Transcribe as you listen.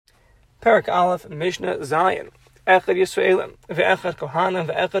Parak Aleph, Mishnah Zion. Echad Yisraelim, ve'echad Kohanim,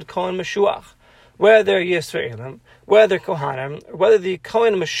 ve'echad Kohen Meshuach. Whether Yisraelim, whether Kohanim, whether the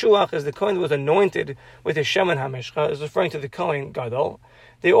Kohen Meshuach is the Kohen that was anointed with the Shemen HaMishcha, is referring to the Kohen Gadol,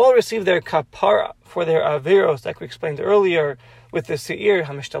 they all receive their kapara for their aviros, like we explained earlier, with the Seir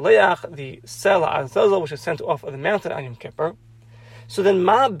HaMishtaleach, the Sela Azazel, which is sent off of the mountain on Yom Kippur. So then,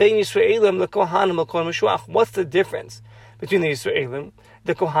 Ma bein Yisraelim, the Kohanim, the Kohen Meshuach. What's the difference between the Yisraelim,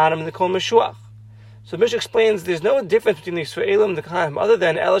 the Kohanim, and the Kohen Meshuach? So Mishnah explains there's no difference between the Yisraelim and the Kohanim other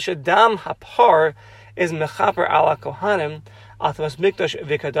than Elishadam Hapar is Mechaper ala Kohanim Atmas Mikdash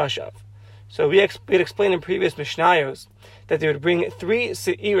Vikadashav. So we had explained in previous Mishnayos that they would bring 3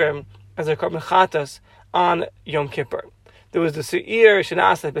 Seirim as their Korban Chatas on Yom Kippur. There was the Seir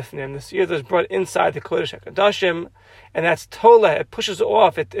Shenasa Bifnim, the Seir that was brought inside the Kodesh HaKadoshim, and that's Tola. It pushes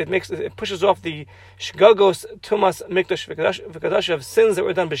off. It pushes off the Shgagos Tumas Mikdash Vikadashav sins that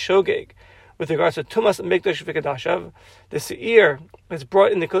were done b'Shogeg. With regards to Tumas Mikdash Vikadashav, the Seir that's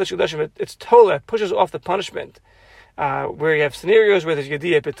brought in the Kodesh HaKadoshim, it's Tola. It pushes off the punishment. Where you have scenarios where there's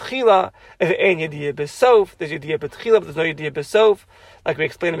Yediyah B'Tchila, if it ain't Yediyah B'Sof, there's Yediyah B'Tchila, but there's no Yediyah B'Sof. Like we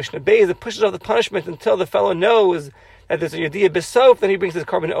explained in Mishnah Beis, it pushes off the punishment until the fellow knows that there's a Yediyah B'Sof, then he brings his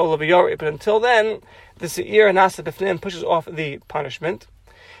carbon Olav Yori. But until then, the Seir Nasa B'Fnim pushes off the punishment.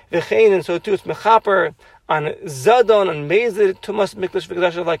 V'chein, and so too, it's Mechaper on Zadon, on Mezid, Tumas Mikdash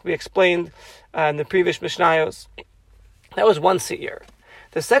V'Kadashav, like we explained in the previous Mishnayos. That was one Seir.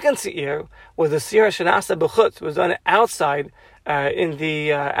 The second Seir was the Seir Shenasa B'Chutz. It was done outside,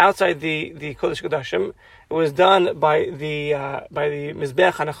 outside the Kodesh Kodashim. It was done by the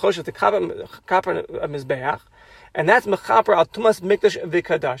Mizbeach HaNachosh, the Kapar Mizbeach, and that's Mechaper al Tumas Mikdash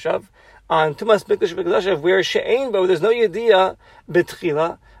V'Kadashav. On Tumas Mikdash V'Kadashav, where She'ein Bo, there's no Yediyah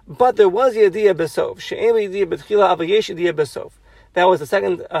B'Tchila, but there was Yediyah B'Sof. She'ein Yediyah B'Tchila, Avayesh Yediyah B'Sof. That was the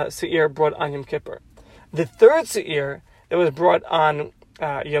second Seir brought on Yom Kippur. The third Seir that was brought on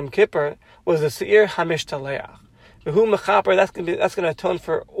Yom Kippur was the Seir HaMishtaleach. V'hu Mechaper, that's going to atone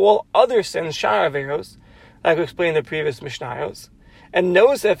for all other sins, Shar Averos, like we explained in the previous Mishnayos. And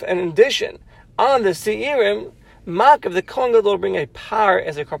Nosef, and in addition, on the Seirim, Mak of the Kohen Gadol will bring a par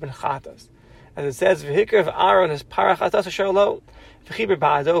as a Korban Chatas. As it says, V'hikr of Aaron is par Chatas Asher Lo, V'chiber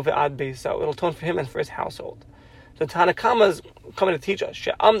Ba'ado V'ad Beiso. It'll atone for him and for his household. So Tanakama is coming to teach us,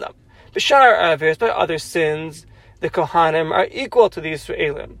 She'amnam, B'shar Averos, by other sins, the Kohanim are equal to the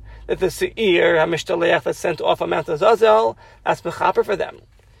Yisraelim. That the Seir HaMishtaleach that's sent off on Mount Azazel, that's Mechaper for them.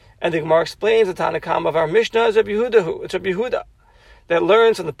 And the Gemara explains the Tanakam of our Mishnah is Rabbi Yehuda. It's Rabbi Yehuda that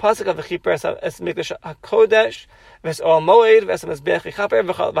learns from the pasuk of V'chiper es Mikdash HaKodesh Ves Ol Moed Ves Mizbeach Yichaper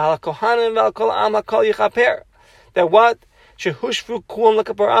V'hal Kohanim V'al Kol Am HaKol Yichaper. That what? Shehushvu Kulam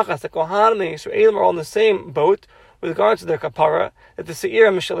L'Kapar Achas. The Kohanim and the Yisraelim are all in the same boat with regards to their kapara, that the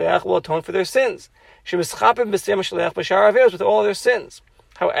Seir HaMishtaleach will atone for their sins. Shemischaper B'Seir HaMishtaleach B'Shar Averos, with all their sins.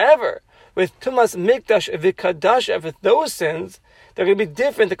 However, with Tumas Mikdash V'Kadash, with those sins, they're going to be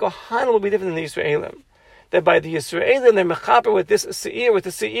different. The Kohanim will be different than the Yisraelim. That by the Yisraelim, they're mechaper with this Seir, with the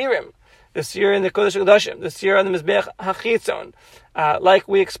Seirim. The Seir in the Kodesh HaKodashim, the Seir on the Mizbeach HaChitzon, like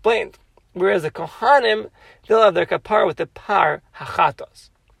we explained. Whereas the Kohanim, they'll have their kapar with the par HaChatos.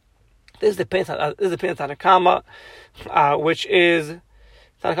 This is the Pin Tanakama, which is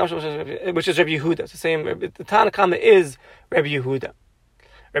Rabbi Yehuda. It's the same. The Tanakama is Rabbi Yehuda.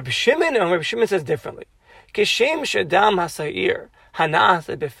 Rabbi Shimon says differently. Kishem shadam hasair hanas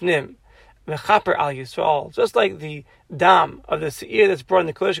befnim mechaper al Yisrael. Just like the dam of the seir that's brought in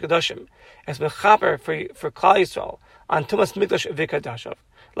the Kodesh HaKadoshim as mechaper for Klal Yisrael on Tumas Mikdash Vikadashav,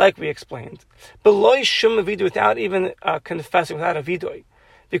 like we explained. Beloy shum vidoy, without even confessing, without a vidoy,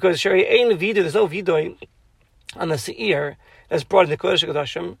 because shari ein vidoy, there's no vidoy on the seir that's brought in the Kodesh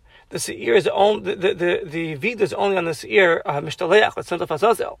HaKadoshim. The seir is only the vidoy is only on the seir mishtaleach that's sent off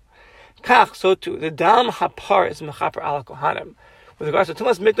Azazel. Kach, so too, the dam hapar is mechaper ala kohanim. With regards to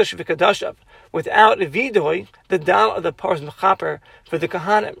Tumas Mikdash Vikadashav, without a vidoy, the dam of the par is mechaper for the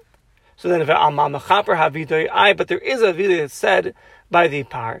kohanim. So then, ve'alma mechaper ha vidoy, but there is a vidoy that's said by the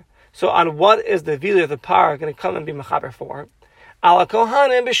par. So on what is the vidoy of the par going to come and be mechaper for? Ala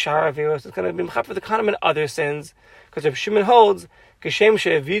kohanim b'shar aviros, it's going to be mechaper for the kohanim and other sins, because if Shimon holds, Kishem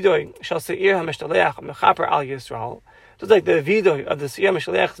she'vidoy shall seir ha'mishtaleach mechaper al Yisrael. Just like the vidoy of the Seir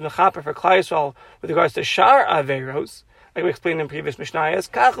HaMishtaleach is mechaper for Klal Yisrael with regards to Shar Averos, like we explained in previous Mishnayos,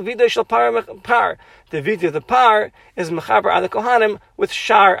 Kach vidoy shel par. The vidoy of the par is mechaper al Kohanim with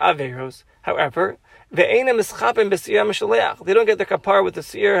Shar Averos. However, ve'ena mischapim b'Seir HaMishtaleach. They don't get the kapar with the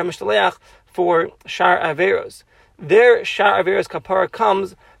Seir HaMishtaleach for Shar Averos. Their Shar Averos kapar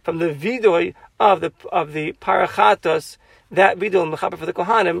comes from the vidoy of the parachatos that vidul mechaper for the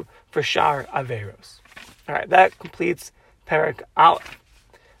kohanim for shar averos. All right, that completes Perek Aleph.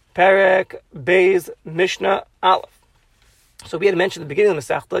 Perek Beis Mishnah Aleph. So we had mentioned at the beginning of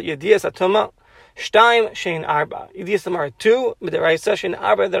the Masechta Yediyas Atuma Shtaim Shein Arba. Yediyas Atuma are 2, Midaraisa Shein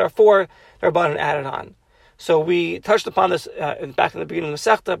Arba that are 4 that are bought and added on. So we touched upon this back in the beginning of the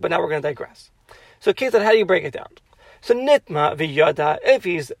Masechta, but now we're going to digress. So Ketzad, how do you break it down? So Nitma V'Yada, if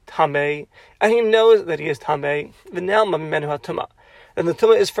he's Tamei, and he knows that he is Tamei, V'Nelma Mimenu HaTuma, then the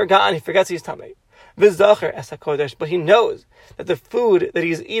Tumah is forgotten, he forgets he's Tamei. V'Zacher Es HaKodesh, but he knows that the food that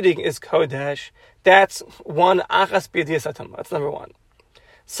he's eating is Kodesh. That's one Achas B'Yadiyas HaTuma. That's number one.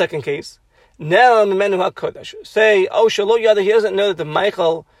 Second case, Nel Mimenu HaKodesh. Say, Shalo Yada, he doesn't know that the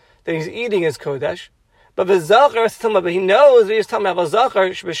Michael that he's eating is Kodesh. But V'Zacher Es HaTuma, but he knows that he is Tamei.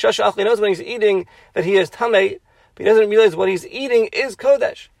 V'Zacher, B'Shash Achli, knows when he's eating that he is Tamei, but he doesn't realize what he's eating is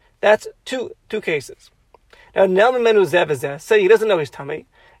Kodesh. That's two cases. Now, Nel Mimenu Zeh, say he doesn't know he's Tamei.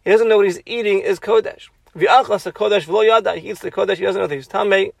 He doesn't know what he's eating is Kodesh. V'achlas Kodesh v'lo yada. He eats the Kodesh. He doesn't know that he's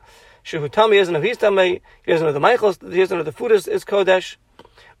Tamei. Shehu Tamei, he doesn't know he's Tamei. He doesn't know the Michael. He doesn't know the food is Kodesh.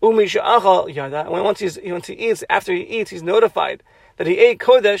 Umi she'achal yada. And once he eats, after he eats, he's notified that he ate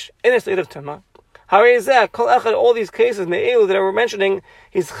Kodesh in a state of Tumah. Harizah kol echad. All these cases me'elu that we're mentioning,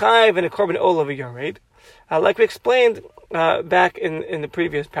 he's chayiv in a korban olav yared. Like we explained back in the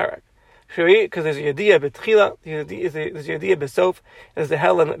previous parak. Because there's a Yediyah B'tchila, there's a Yediyah B'sof, and there's the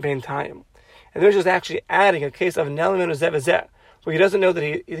Helen B'intayim. And there's just actually adding a case of Nelamin Zeh, where he doesn't know that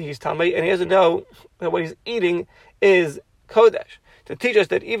he's Tamei, and he doesn't know that what he's eating is Kodesh. To teach us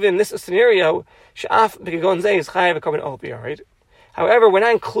that even in this scenario, Sha'af B'Gagon Zeh is Chayav V'Korban Olav Yared. However, we're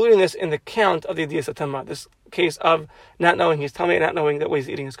not including this in the count of the Yediyah Satama, this case of not knowing he's Tamei and not knowing that what he's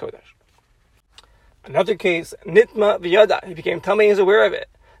eating is Kodesh. Another case, Nitma V'Yada, he became Tamei and is aware of it.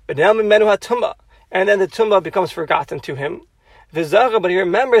 And then the tumah becomes forgotten to him. But he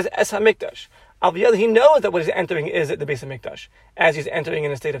remembers Es HaMikdash. He knows that what he's entering is the Beis HaMikdash, as he's entering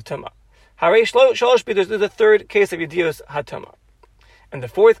in a state of tumah. There's the third case of Yediyos HaTumah. And the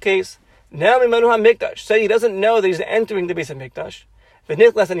fourth case, say he doesn't know that he's entering the Beis HaMikdash.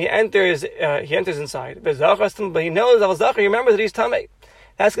 And he enters inside. But he knows, he remembers that he's Tamei.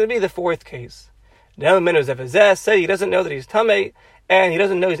 That's going to be the fourth case. Say he doesn't know that he's Tamei, and he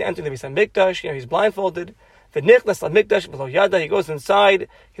doesn't know he's entering the Beis HaMikdash. He's blindfolded. V'nichlas l'mikdash v'lo yada. He goes inside.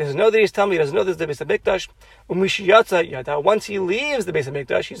 He doesn't know that he's Tamei. He doesn't know this is the Beis HaMikdash. Umishiyatza yada. Once he leaves the Beis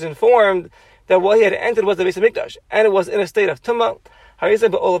HaMikdash, he's informed that what he had entered was the Beis HaMikdash, and it was in a state of tumah. Harizah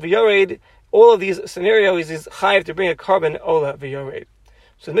b'olav yared. All of these scenarios is chayiv to bring a korban olav yared.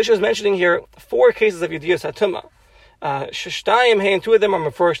 So the Mishnah is mentioning here 4 cases of Yediyos HaTumah. Shtayim, and 2 of them are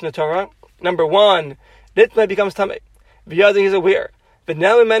mefurish in the Torah. Number 1, Nitma becomes Tamei. V'yada, he's aware. But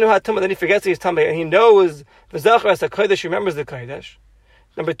now then he forgets he's Tamei, and he knows V'zachar as a Kodesh, he remembers the Kodesh.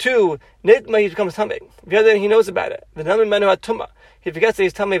 Number 2, Nitma, he becomes Tamei. V'yada, he knows about it. But now he forgets that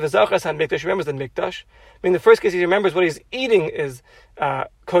he's Tamei, V'zachar as HaMikdash, he remembers the Mikdash. In the first case, he remembers what he's eating is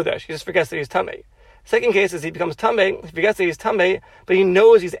Kodesh. He just forgets that he's Tamei. Second case is he becomes Tamei, he forgets that he's Tamei, but he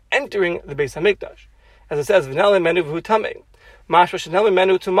knows he's entering the Beis HaMikdash. As it says, V'nal menu v'hu Tamei. Mashma shenal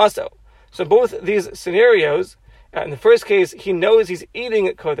menu tumaso. So both these scenarios, in the first case, he knows he's eating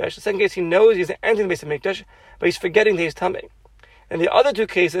Kodesh. The second case, he knows he's entering the Beis HaMikdash, but he's forgetting that he's Tamei. And the other 2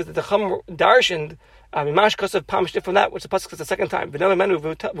 cases, that the Chum darshaned, Mimash Kosav Pam Shtif from that, which the Pasuk says the second time, V'nel menu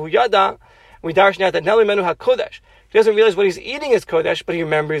v'yada, we darshan out that Nel menu HaKodesh. He doesn't realize what he's eating is Kodesh, but he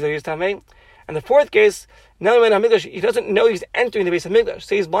remembers that he's Tamei. And the fourth case, Nel menu HaMikdash, he doesn't know he's entering the Beis HaMikdash.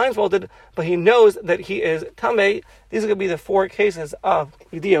 So he's blindfolded, but he knows that he is Tamei. These are going to be the 4 cases of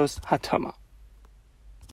Yediyos HaTumah.